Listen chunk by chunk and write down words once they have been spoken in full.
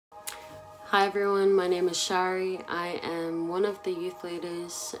Hi everyone, my name is Shari. I am one of the youth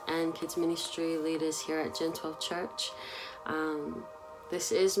leaders and kids ministry leaders here at Gen 12 Church.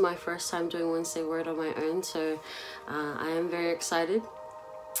 This is my first time doing Wednesday Word on my own, so I am very excited,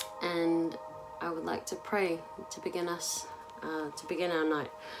 and I would like to pray to begin our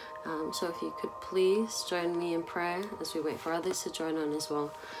night. So if you could please join me in prayer as we wait for others to join on as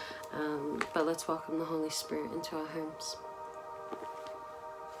well. But let's welcome the Holy Spirit into our homes.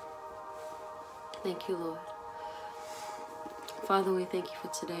 Thank you, Lord. Father, we thank you for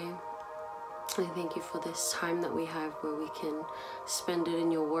today. I thank you for this time that we have where we can spend it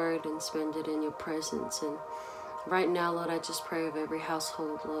in your word and spend it in your presence. And right now, Lord, I just pray of every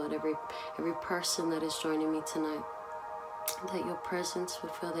household, Lord, every person that is joining me tonight, that your presence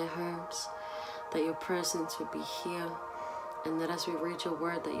would fill their homes, that your presence would be here, and that as we read your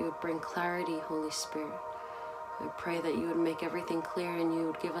word, that you would bring clarity, Holy Spirit. I pray that you would make everything clear and you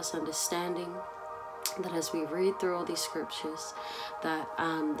would give us understanding, that as we read through all these scriptures, that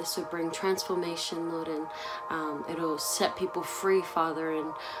this would bring transformation, Lord, and it'll set people free, Father,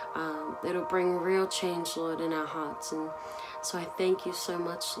 and it'll bring real change, Lord, in our hearts. And so I thank you so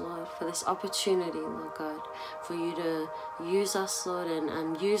much, Lord, for this opportunity, Lord God, for you to use us, Lord,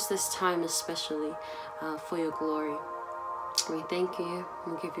 and use this time especially for your glory. We thank you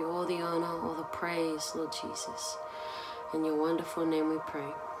and give you all the honor, all the praise, Lord Jesus. In your wonderful name we pray.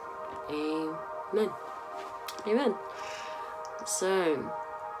 Amen. Amen. So,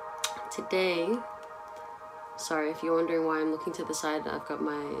 today, sorry if you're wondering why I'm looking to the side, I've got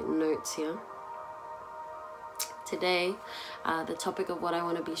my notes here. Today, the topic of what I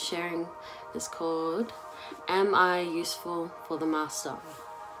want to be sharing is called, Am I Useful for the Master?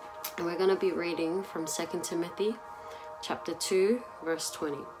 And we're going to be reading from 2 Timothy chapter 2, verse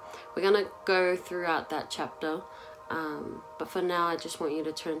 20. We're going to go throughout that chapter, but for now, I just want you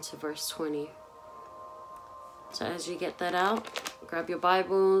to turn to verse 20. So as you get that out, grab your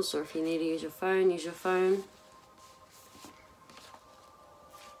Bibles, or if you need to use your phone, use your phone.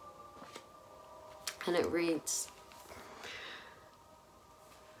 And it reads,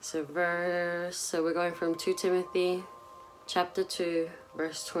 so we're going from 2 Timothy chapter 2,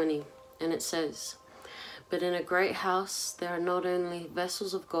 verse 20. And it says, But in a great house there are not only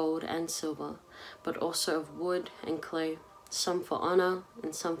vessels of gold and silver, but also of wood and clay, some for honor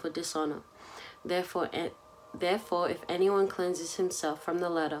and some for dishonor. Therefore, if anyone cleanses himself from the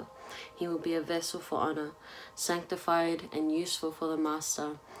latter, he will be a vessel for honor, sanctified and useful for the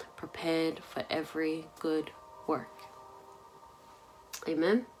master, prepared for every good work.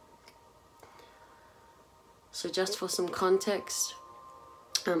 Amen. So just for some context,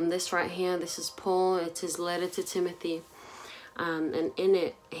 this right here, this is Paul. It's his letter to Timothy. And in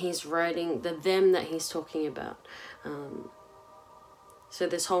it, he's writing the them that he's talking about. So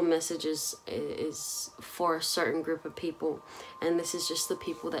this whole message is for a certain group of people, and this is just the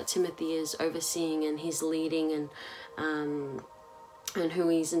people that Timothy is overseeing and he's leading, and who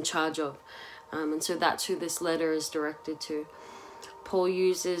he's in charge of, and so that's who this letter is directed to. Paul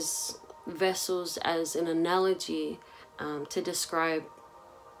uses vessels as an analogy to describe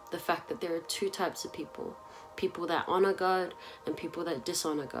the fact that there are two types of people that honor God and people that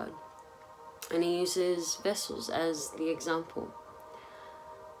dishonor God, and he uses vessels as the example.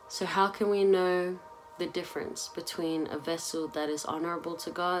 So how can we know the difference between a vessel that is honorable to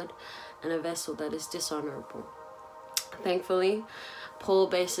God and a vessel that is dishonorable? Thankfully, Paul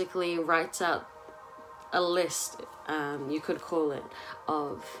basically writes out a list, you could call it,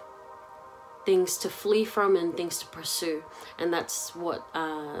 of things to flee from and things to pursue. And that's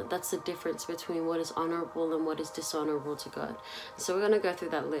the difference between what is honorable and what is dishonorable to God. So we're going to go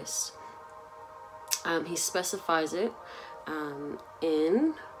through that list. He specifies it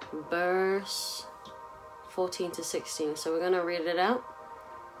in verse 14 to 16. So we're going to read it out.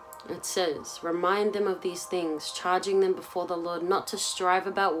 It says, Remind them of these things, charging them before the Lord not to strive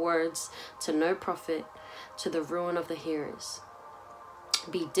about words to no profit, to the ruin of the hearers.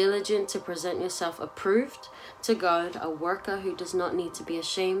 Be diligent to present yourself approved to God, a worker who does not need to be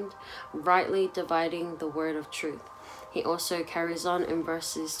ashamed, rightly dividing the word of truth. He also carries on in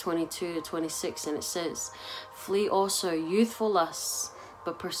verses 22 to 26, and it says, Flee also youthful lusts,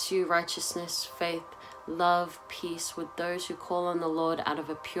 but pursue righteousness, faith, love, peace with those who call on the Lord out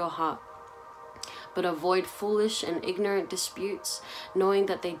of a pure heart. But avoid foolish and ignorant disputes, knowing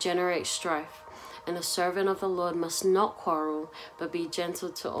that they generate strife. And a servant of the Lord must not quarrel, but be gentle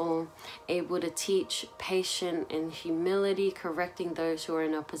to all, able to teach, patient in humility, correcting those who are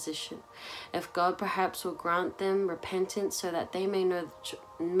in opposition. If God perhaps will grant them repentance so that they may know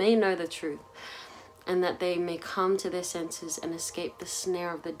the truth, and that they may come to their senses and escape the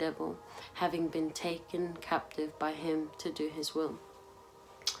snare of the devil, having been taken captive by him to do his will.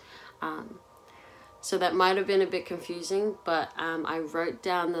 So that might have been a bit confusing, but I wrote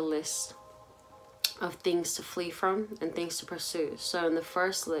down the list of things to flee from and things to pursue. So in the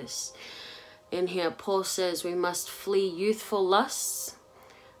first list in here, Paul says we must flee youthful lusts,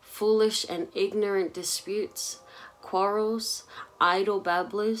 foolish and ignorant disputes, quarrels, idle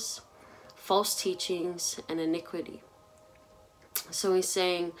babblers, false teachings, and iniquity. So he's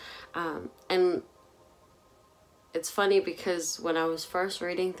saying, and it's funny because when I was first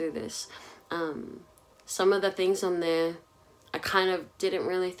reading through this, some of the things on there, I kind of didn't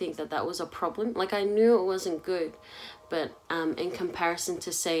really think that that was a problem. Like, I knew it wasn't good, but in comparison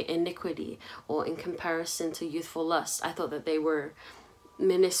to, say, iniquity, or in comparison to youthful lust, I thought that they were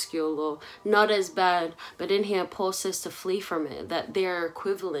minuscule or not as bad. But in here, Paul says to flee from it, that they are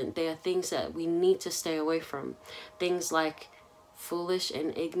equivalent. They are things that we need to stay away from. Things like foolish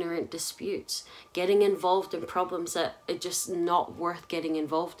and ignorant disputes, getting involved in problems that are just not worth getting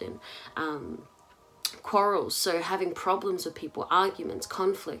involved in. Quarrels, so having problems with people, arguments,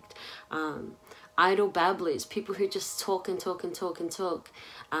 conflict. Idle babblers, people who just talk and talk and talk and talk,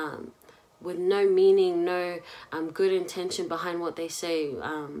 with no meaning, no good intention behind what they say.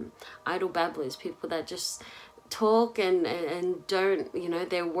 Idle babblers, people that just talk and don't, you know,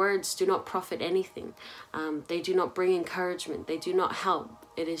 their words do not profit anything. They do not bring encouragement. They do not help.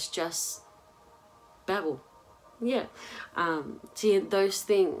 It is just babble. Yeah. See, those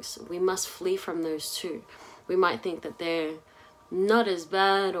things, we must flee from those too. We might think that they're not as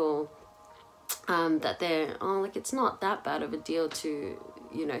bad, or that they're, oh, like, it's not that bad of a deal to,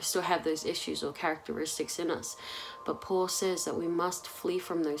 you know, still have those issues or characteristics in us. But Paul says that we must flee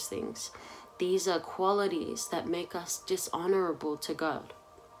from those things. These are qualities that make us dishonorable to God.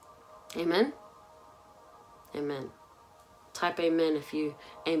 Amen? Amen. Type amen if you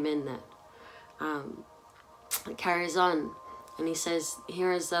amen that. It carries on, and he says,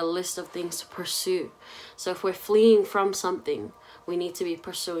 here is a list of things to pursue. So if we're fleeing from something, we need to be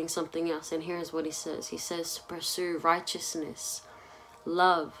pursuing something else. And here's what he says. He says to pursue righteousness,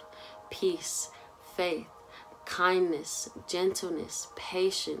 love, peace, faith, kindness, gentleness,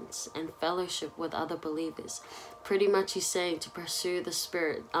 patience, and fellowship with other believers. Pretty much he's saying to pursue the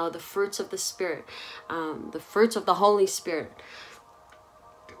Spirit, the fruits of the Spirit, the fruits of the Holy Spirit.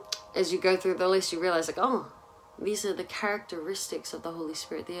 As you go through the list, you realize, like, oh, these are the characteristics of the Holy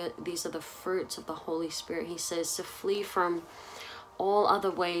Spirit. These are the fruits of the Holy Spirit. He says to flee from all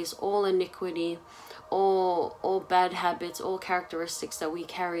other ways, all iniquity, all bad habits, all characteristics that we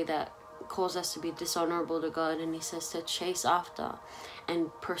carry that cause us to be dishonorable to God. And he says to chase after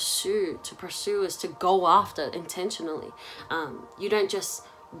and pursue. To pursue is to go after intentionally. You don't just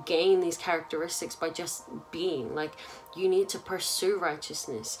gain these characteristics by just being. Like, you need to pursue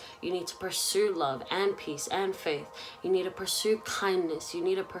righteousness. You need to pursue love and peace and faith. You need to pursue kindness. You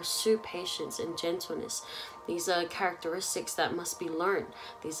need to pursue patience and gentleness. These are characteristics that must be learned.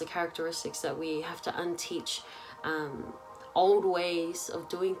 These are characteristics that we have to unteach old ways of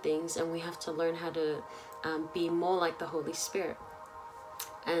doing things, and we have to learn how to be more like the Holy Spirit.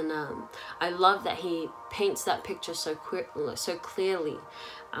 And I love that he paints that picture so clearly.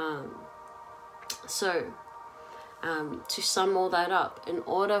 To sum all that up, in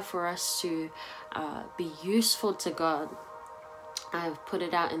order for us to be useful to God, I have put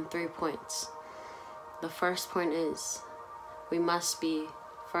it out in 3 points. The first point is we must be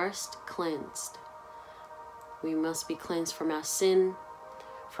first cleansed. We must be cleansed from our sin,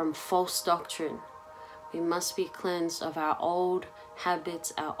 from false doctrine. We must be cleansed of our old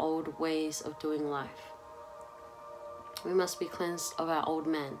habits, our old ways of doing life. We must be cleansed of our old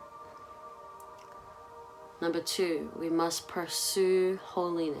man. Number 2, we must pursue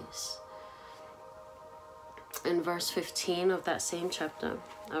holiness. In verse 15 of that same chapter,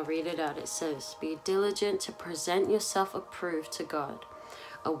 I'll read it out. It says, "Be diligent to present yourself approved to God,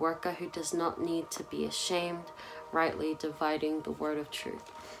 a worker who does not need to be ashamed, rightly dividing the word of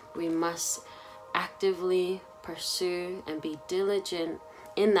truth." We must actively pursue and be diligent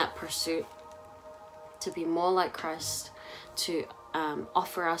in that pursuit to be more like Christ, to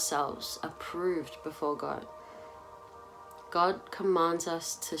offer ourselves approved before God. God commands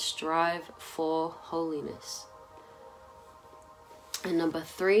us to strive for holiness. And number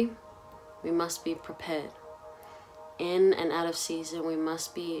 3, we must be prepared. In and out of season, we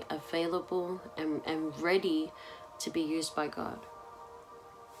must be available and ready to be used by God.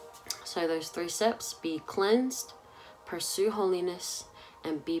 So those 3 steps: be cleansed, pursue holiness,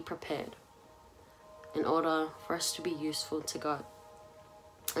 and be prepared in order for us to be useful to God.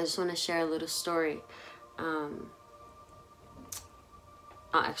 I just want to share a little story.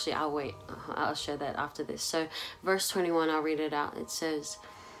 Actually, I'll wait. I'll share that after this. So verse 21, I'll read it out. It says,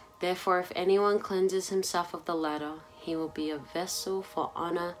 "Therefore, if anyone cleanses himself of the latter, he will be a vessel for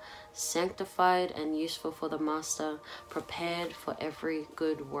honor, sanctified and useful for the master, prepared for every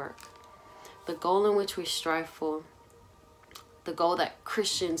good work." The goal in which we strive for, the goal that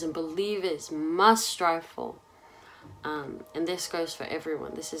Christians and believers must strive for, and this goes for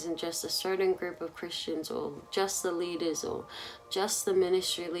everyone. This isn't just a certain group of Christians or just the leaders or just the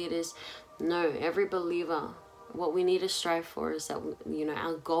ministry leaders. No, every believer, what we need to strive for is that, you know,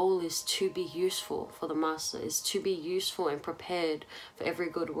 our goal is to be useful for the master, is to be useful and prepared for every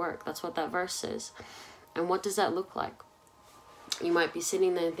good work. That's what that verse says. And what does that look like? You might be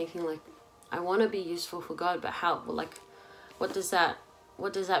sitting there and thinking like, I want to be useful for God, but how? Like, what does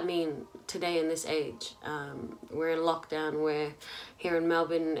that mean today in this age? We're in lockdown. We're here in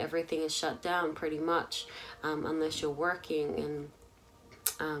Melbourne. Everything is shut down pretty much, unless you're working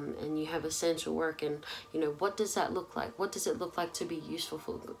and you have essential work. And, you know, what does that look like? What does it look like to be useful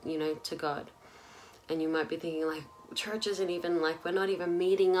for, you know, to God? And you might be thinking like, church isn't even like, we're not even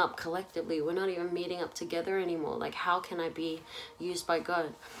meeting up collectively. We're not even meeting up together anymore. Like, how can I be used by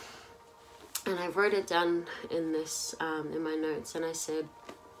God? And I wrote it down in this, in my notes, and I said,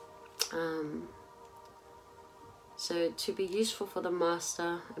 so to be useful for the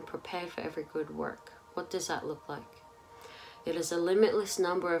master and prepared for every good work, what does that look like? It is a limitless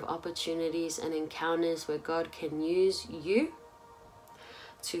number of opportunities and encounters where God can use you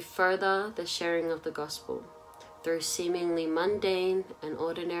to further the sharing of the gospel through seemingly mundane and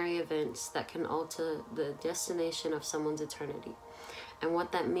ordinary events that can alter the destination of someone's eternity. And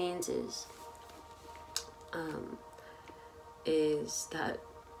what that means is that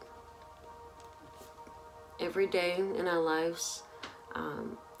every day in our lives,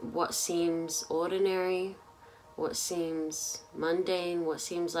 what seems ordinary, what seems mundane, what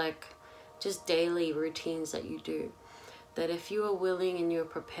seems like just daily routines that you do, that if you are willing and you're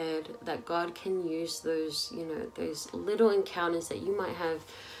prepared, that God can use those, you know, those little encounters that you might have,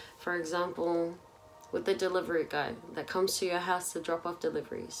 for example, with the delivery guy that comes to your house to drop off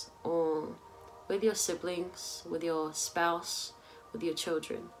deliveries, or with your siblings, with your spouse, with your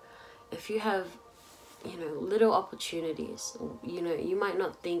children. If you have, you know, little opportunities, you know, you might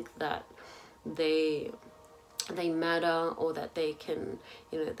not think that they matter, or that they can,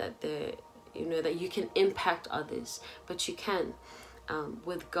 you know, that they're, you know, that you can impact others, but you can.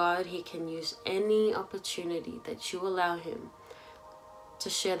 With God, he can use any opportunity that you allow him to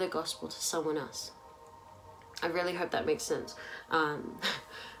share the gospel to someone else. I really hope that makes sense.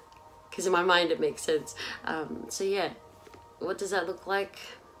 Because in my mind it makes sense. So yeah, what does that look like?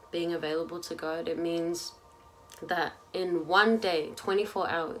 Being available to God. It means that in one day, 24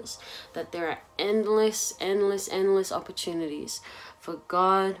 hours, that there are endless opportunities for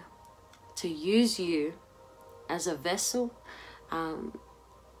God to use you as a vessel,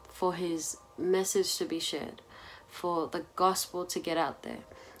 for his message to be shared, for the gospel to get out there,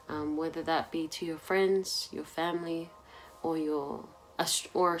 whether that be to your friends, your family, or a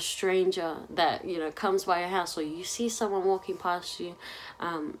stranger that, you know, comes by your house, or you see someone walking past you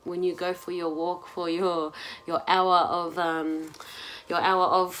when you go for your walk, for your hour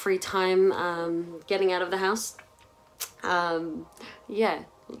of free time, getting out of the house. Yeah,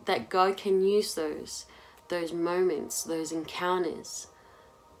 that God can use those moments, those encounters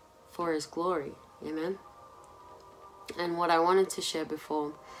for his glory. Amen. And what I wanted to share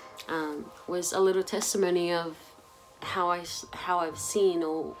before was a little testimony of how I've seen,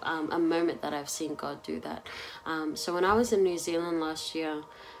 or a moment that I've seen God do that. So when I was in New Zealand last year,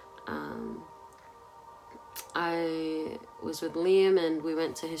 I was with Liam and we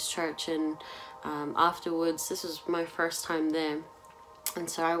went to his church, and afterwards, this was my first time there, and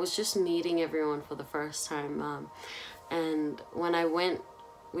so I was just meeting everyone for the first time, and when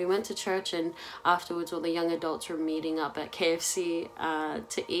we went to church, and afterwards all the young adults were meeting up at KFC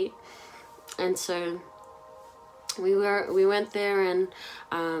to eat. And so we went there, and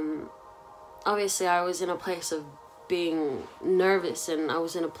obviously I was in a place of being nervous, and I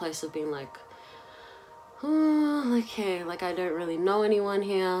was in a place of being like, okay, like I don't really know anyone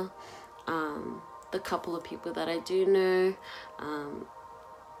here. The couple of people that I do know,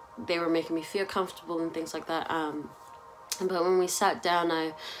 they were making me feel comfortable and things like that. But when we sat down,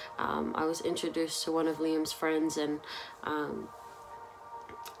 I was introduced to one of Liam's friends, and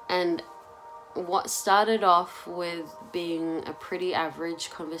what started off with being a pretty average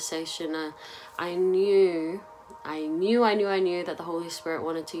conversation, I knew that the Holy Spirit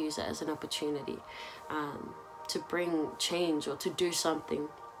wanted to use it as an opportunity to bring change or to do something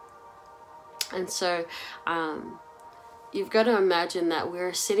And so you've got to imagine that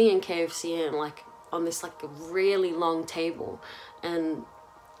we're sitting in KFC and like on this like really long table, and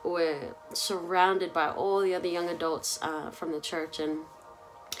we're surrounded by all the other young adults from the church, and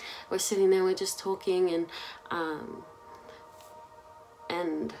we're sitting there, we're just talking,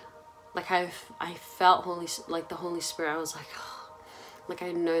 and like I felt the Holy Spirit. I was like, oh, like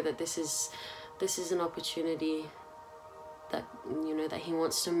I know that this is an opportunity that, you know, that he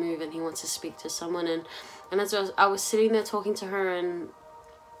wants to move and he wants to speak to someone. And as I was sitting there talking to her, and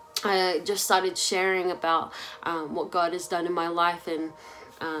I just started sharing about what God has done in my life, and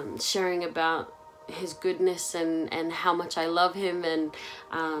sharing about his goodness and how much I love him, and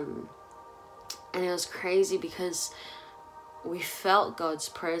it was crazy because we felt God's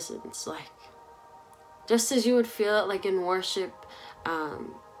presence, like just as you would feel it like in worship,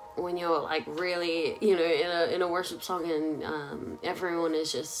 when you're like really, you know, in a worship song, and everyone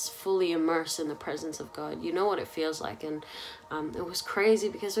is just fully immersed in the presence of God. You know what it feels like. And it was crazy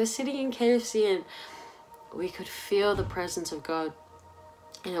because we're sitting in KFC and we could feel the presence of God,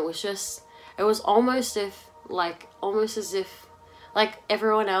 and it was almost as if like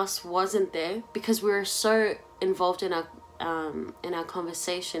everyone else wasn't there, because we were so involved in our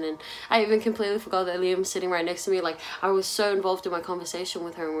conversation. And I even completely forgot that Liam's sitting right next to me. Like I was so involved in my conversation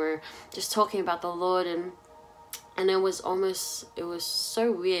with her, and we're just talking about the Lord, and it was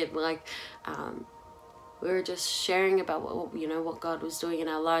so weird. Like we were just sharing about what God was doing in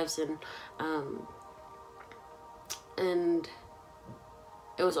our lives, and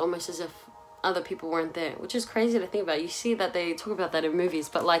it was almost as if other people weren't there, which is crazy to think about. You see that they talk about that in movies,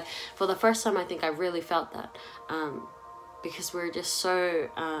 but like for the first time I think I really felt that, because we're just so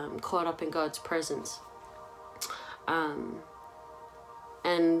caught up in God's presence.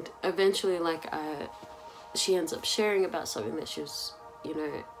 And eventually, like she ends up sharing about something that she was, you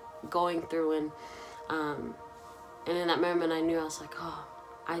know, going through, and in that moment I knew, I was like, oh,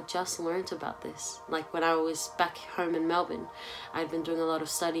 I just learned about this. Like when I was back home in Melbourne, I'd been doing a lot of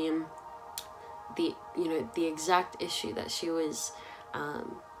study, and the exact issue that she was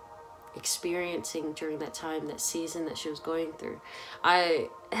experiencing during that time, that season that she was going through, I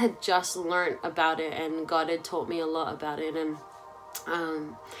had just learned about it, and God had taught me a lot about it, and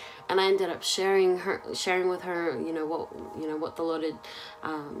I ended up sharing with her, what the Lord had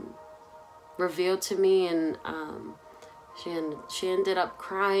revealed to me, and she ended up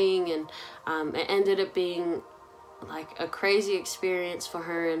crying, and it ended up being like a crazy experience for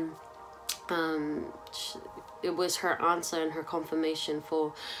her, and it was her answer and her confirmation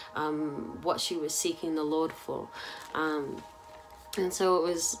for what she was seeking the Lord for, and so it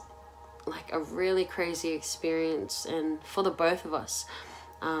was like a really crazy experience, and for the both of us,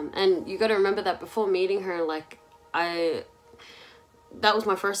 and you got to remember that before meeting her, like that was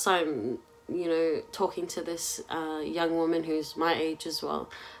my first time, you know, talking to this young woman who's my age as well.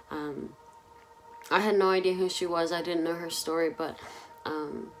 I had no idea who she was. I didn't know her story, but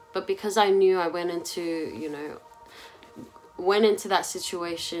because I knew, I went into that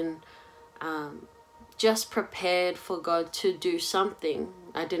situation just prepared for God to do something.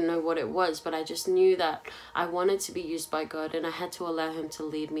 I didn't know what it was, but I just knew that I wanted to be used by God, and I had to allow him to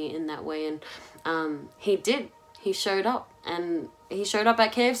lead me in that way. And he did. He showed up, and he showed up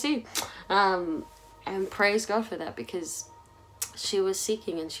at KFC, and praise God for that, because she was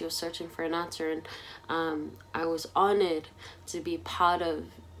seeking and she was searching for an answer, and I was honored to be part of,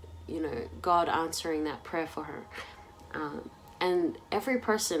 you know, God answering that prayer for her. And every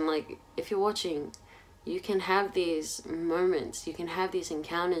person, like if you're watching, you can have these moments, you can have these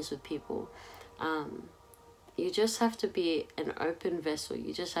encounters with people. You just have to be an open vessel.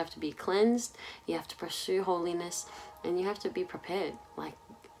 You just have to be cleansed. You have to pursue holiness, and you have to be prepared. Like,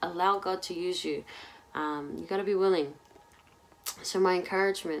 allow God to use you. You got to be willing. So my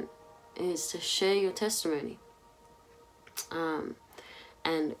encouragement is to share your testimony,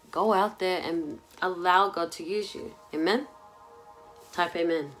 and go out there and allow God to use you. Amen? Type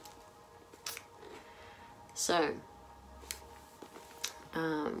amen. So,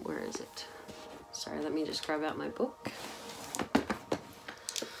 where is it? Sorry, let me just grab out my book.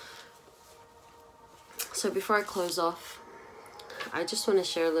 So before I close off, I just want to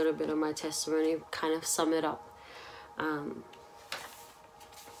share a little bit of my testimony, kind of sum it up.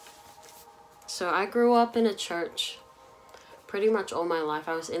 So I grew up in a church pretty much all my life.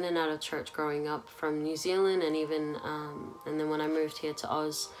 I was in and out of church growing up, from New Zealand, and even and then when I moved here to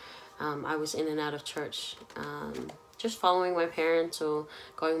Oz, I was in and out of church, just following my parents, or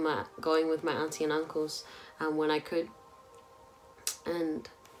going with my auntie and uncles when I could. And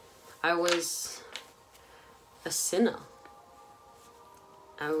I was a sinner.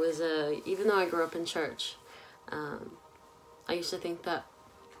 even though I grew up in church, I used to think that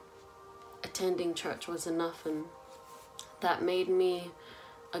attending church was enough, and that made me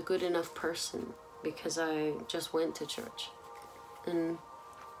a good enough person because I just went to church. And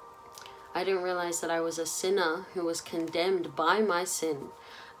I didn't realize that I was a sinner who was condemned by my sin,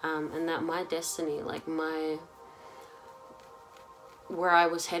 and that my destiny, like where I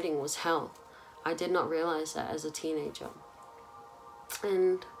was heading, was hell. I did not realize that as a teenager.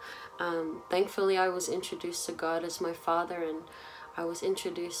 And thankfully I was introduced to God as my Father, and I was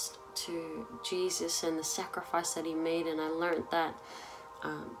introduced to Jesus and the sacrifice that he made. And I learned that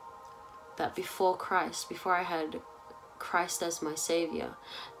that before I had Christ as my Savior,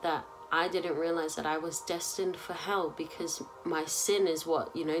 that I didn't realize that I was destined for hell, because my sin is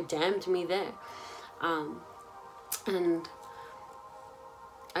what, damned me there. And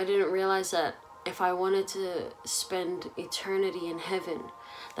I didn't realize that if I wanted to spend eternity in heaven,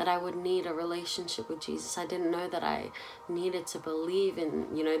 that I would need a relationship with Jesus. I didn't know that I needed to believe in,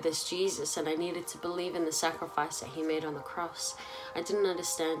 this Jesus, and I needed to believe in the sacrifice that he made on the cross. I didn't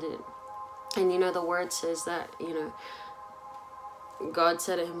understand it. And, the word says that, God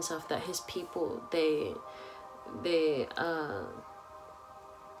said it himself, that his people, they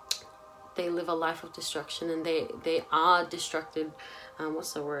live a life of destruction, and they are destructed.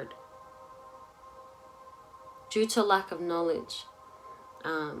 What's the word? Due to lack of knowledge.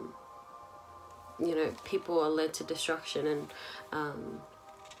 People are led to destruction, and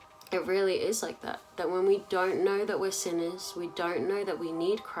it really is like that. That when we don't know that we're sinners, we don't know that we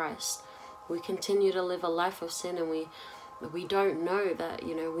need Christ, we continue to live a life of sin, and we don't know that,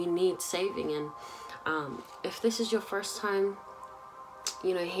 we need saving. And if this is your first time,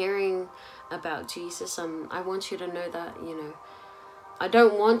 hearing about Jesus, I want you to know that, I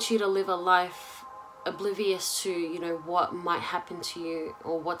don't want you to live a life oblivious to, what might happen to you,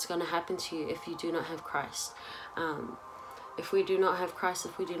 or what's going to happen to you if you do not have Christ. If we do not have Christ,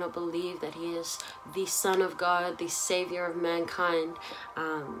 if we do not believe that he is the Son of God, the Savior of mankind,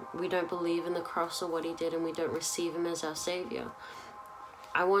 we don't believe in the cross or what he did, and we don't receive him as our Savior,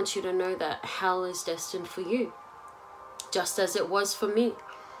 I want you to know that hell is destined for you, just as it was for me,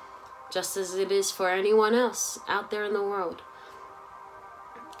 just as it is for anyone else out there in the world.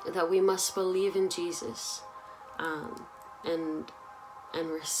 That we must believe in Jesus, and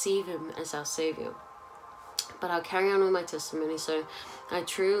receive him as our Savior. But I'll carry on with my testimony. So I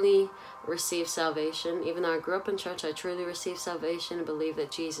truly received salvation. Even though I grew up in church, I truly received salvation and believe that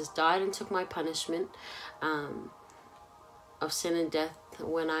Jesus died and took my punishment of sin and death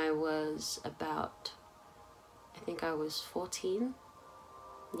when I was about, I think I was 14.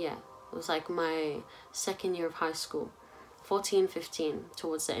 Yeah, it was like my second year of high school. 14, 15,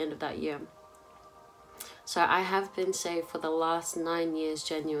 towards the end of that year. So I have been saved for the last 9 years,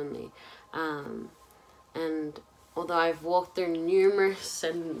 genuinely. And although I've walked through numerous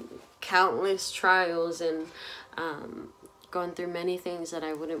and countless trials, and gone through many things that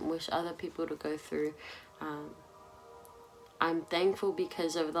I wouldn't wish other people to go through, I'm thankful,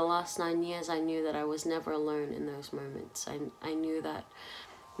 because over the last 9 years, I knew that I was never alone in those moments. I knew that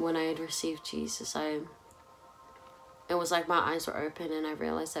when I had received Jesus, it was like my eyes were open, and I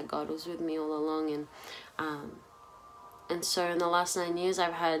realized that God was with me all along. And so in the last 9 years,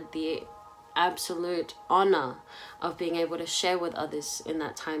 I've had the absolute honor of being able to share with others in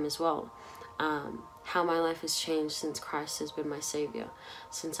that time as well, how my life has changed since Christ has been my Savior,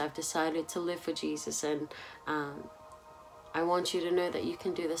 since I've decided to live for Jesus. And I want you to know that you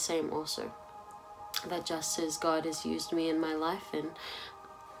can do the same also, that just as God has used me in my life, and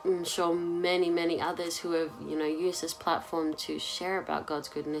I'm sure many others who have, used this platform to share about God's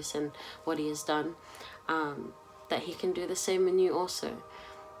goodness and what he has done, that he can do the same in you also.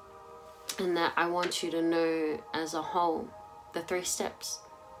 And that I want you to know as a whole the 3 steps.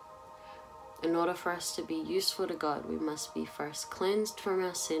 In order for us to be useful to God, we must be first cleansed from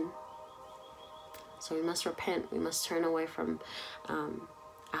our sin. So we must repent. We must turn away from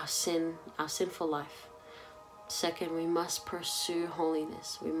our sin, our sinful life. Second, we must pursue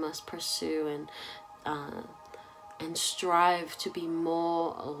holiness. We must pursue and strive to be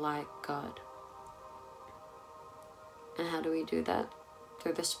more like God. And how do we do that?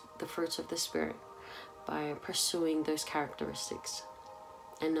 Through the fruits of the Spirit, by pursuing those characteristics.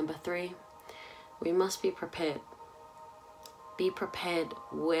 And number 3, we must be prepared. Be prepared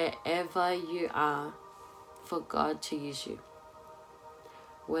wherever you are for God to use you.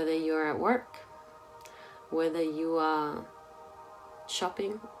 Whether you're at work, whether you are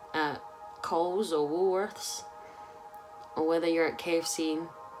shopping at Kohl's or Woolworths, or whether you're at KFC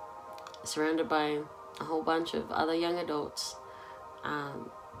surrounded by a whole bunch of other young adults,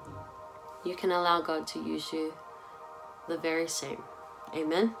 you can allow God to use you the very same.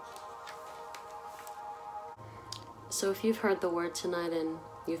 Amen. So if you've heard the word tonight and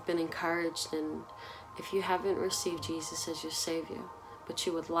you've been encouraged, and if you haven't received Jesus as your Savior, but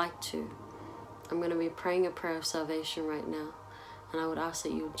you would like to, I'm going to be praying a prayer of salvation right now, and I would ask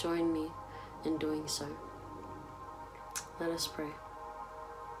that you join me in doing so. Let us pray.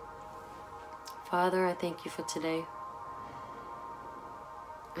 Father, I thank you for today.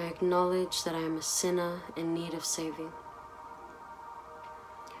 I acknowledge that I am a sinner in need of saving.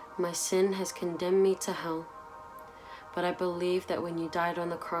 My sin has condemned me to hell, but I believe that when you died on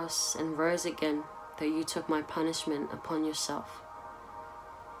the cross and rose again, that you took my punishment upon yourself.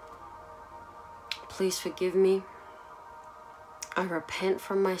 Please forgive me. I repent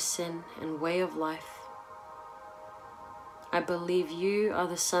from my sin and way of life. I believe you are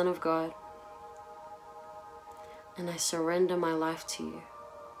the Son of God, and I surrender my life to you.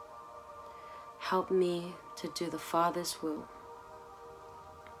 Help me to do the Father's will.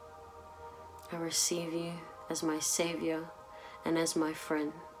 I receive you as my Savior and as my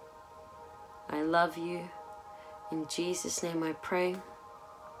friend. I love you. In Jesus' name I pray.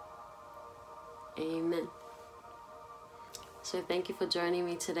 Amen. So thank you for joining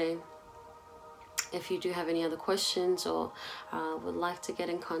me today. If you do have any other questions or would like to get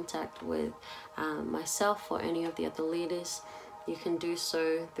in contact with myself or any of the other leaders, you can do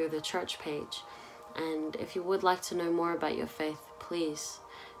so through the church page. And if you would like to know more about your faith, please,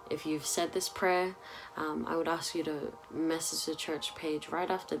 if you've said this prayer, I would ask you to message the church page right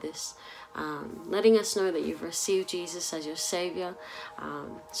after this, letting us know that you've received Jesus as your Savior,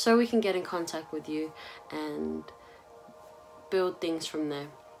 so we can get in contact with you and build things from there.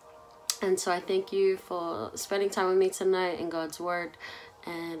 And so I thank you for spending time with me tonight in God's Word,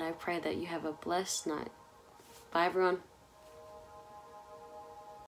 and I pray that you have a blessed night. Bye, everyone.